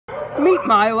Meet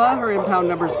Mila. Her impound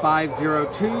number is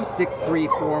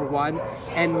 5026341,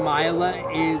 and Mila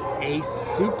is a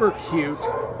super cute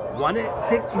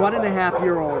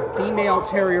 1.5-year-old female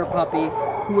terrier puppy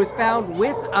who was found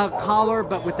with a collar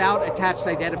but without attached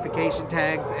identification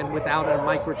tags and without a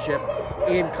microchip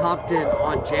in Compton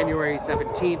on January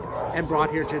 17th and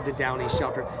brought here to the Downey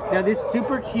shelter. Now, this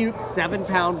super cute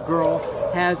 7-pound girl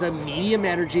has a medium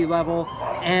energy level,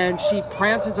 and she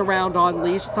prances around on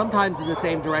leash, sometimes in the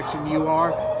same direction you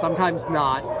are, sometimes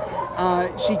not.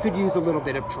 She could use a little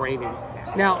bit of training.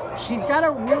 Now, she's got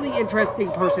a really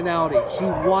interesting personality. She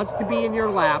wants to be in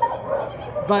your lap,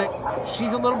 but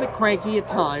she's a little bit cranky at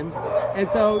times, and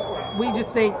so we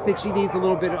just think that she needs a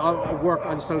little bit of work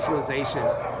on socialization.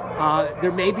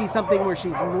 There may be something where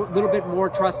she's a little bit more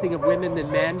trusting of women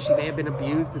than men. She may have been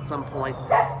abused at some point.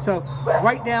 So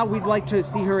right now we'd like to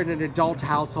see her in an adult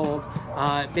household.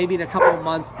 Maybe in a couple of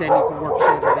months, then you can work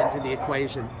children into the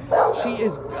equation. She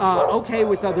is okay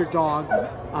with other dogs,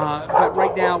 but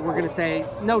right now we're going to say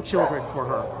no children for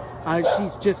her.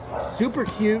 She's just super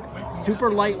cute,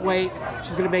 super lightweight.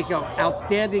 She's going to make an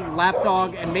outstanding lap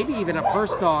dog and maybe even a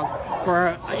purse dog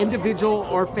for an individual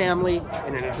or family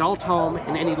in an adult home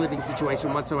in any living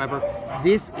situation whatsoever.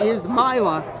 This is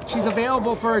Mila. She's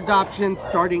available for adoption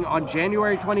starting on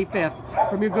January 25th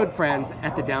from your good friends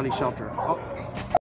at the Downey Shelter.